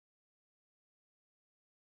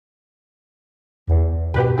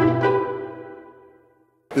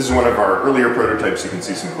This is one of our earlier prototypes. You can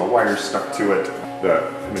see some of the wires stuck to it. The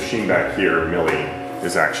machine back here, Millie,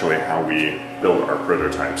 is actually how we build our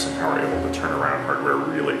prototypes and how we're able to turn around hardware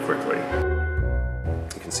really quickly.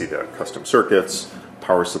 You can see the custom circuits,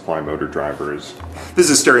 power supply motor drivers. This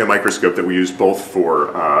is a stereo microscope that we use both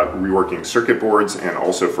for reworking circuit boards and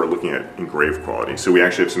also for looking at engraved quality. So we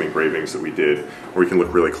actually have some engravings that we did where we can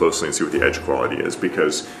look really closely and see what the edge quality is,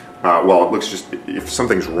 because well, it looks just, if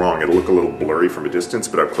something's wrong, it'll look a little blurry from a distance,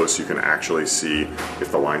 but up close you can actually see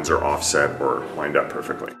if the lines are offset or lined up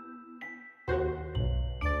perfectly.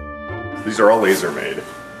 These are all laser made.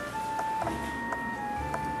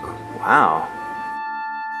 Wow.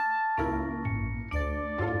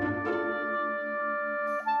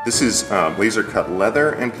 This is laser cut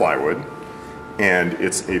leather and plywood, and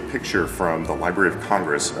it's a picture from the Library of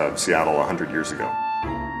Congress of Seattle 100 years ago.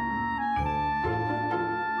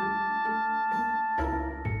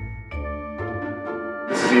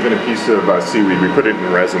 This is even a piece of seaweed. We put it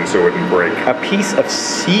in resin so it wouldn't break. A piece of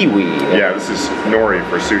seaweed? Yeah, this is nori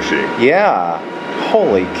for sushi. Yeah.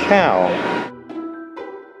 Holy cow.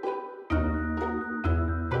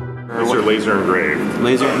 These are laser engraved.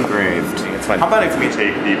 Laser engraved. It's fun. How about if we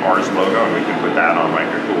take the Ars logo and we can put that on like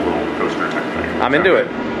a cool little coaster type thing? I'm into it.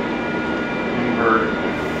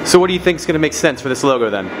 So what do you think is going to make sense for this logo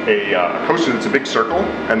then? A coaster that's a big circle,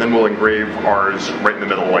 and then we'll engrave Ars right in the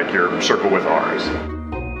middle like your circle with Ars.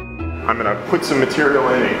 I'm going to put some material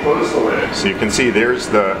in and close the lid. So you can see there's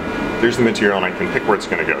the material, and I can pick where it's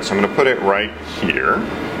going to go. So I'm going to put it right here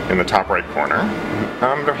in the top right corner.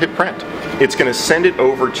 I'm going to hit print. It's going to send it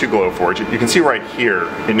over to Glowforge. You can see right here,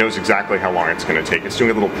 it knows exactly how long it's going to take. It's doing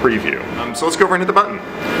a little preview. So let's go over and hit the button.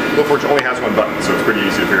 Glowforge only has one button, so it's pretty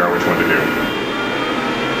easy to figure out which one to do.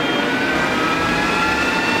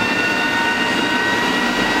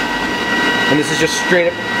 And this is just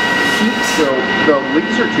straight up heat? So the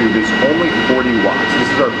laser tube is only 40 watts. This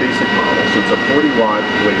is our basic model, so it's a 40 watt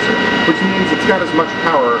laser, which means it's got as much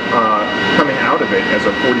power coming out of it as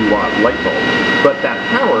a 40 watt light bulb. But that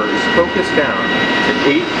power is focused down to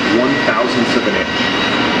 8/1000ths of an inch.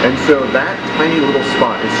 And so that tiny little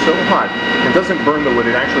spot is so hot, it doesn't burn the wood,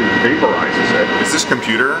 it actually vaporizes it. This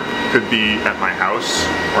computer could be at my house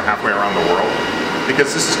or halfway around the world.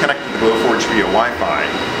 Because this is connected to Glowforge via Wi-Fi,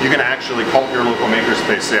 you can actually call your local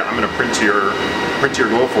makerspace, say, I'm going to print to your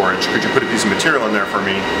Glowforge, could you put a piece of material in there for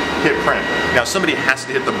me, hit print. Now somebody has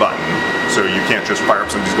to hit the button, so you can't just fire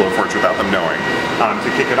up somebody's Glowforge without them knowing, to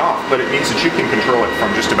kick it off, but it means that you can control it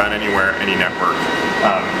from just about anywhere, any network,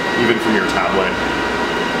 even from your tablet,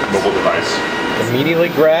 mobile device.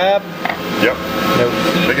 Immediately grab. Yep. No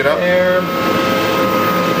heat pick it up. there.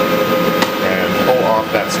 And pull off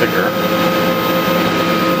that sticker.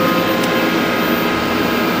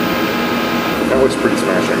 That was pretty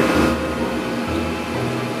smashing.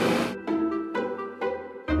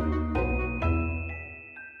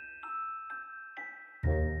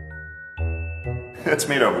 It's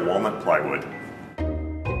made of walnut plywood.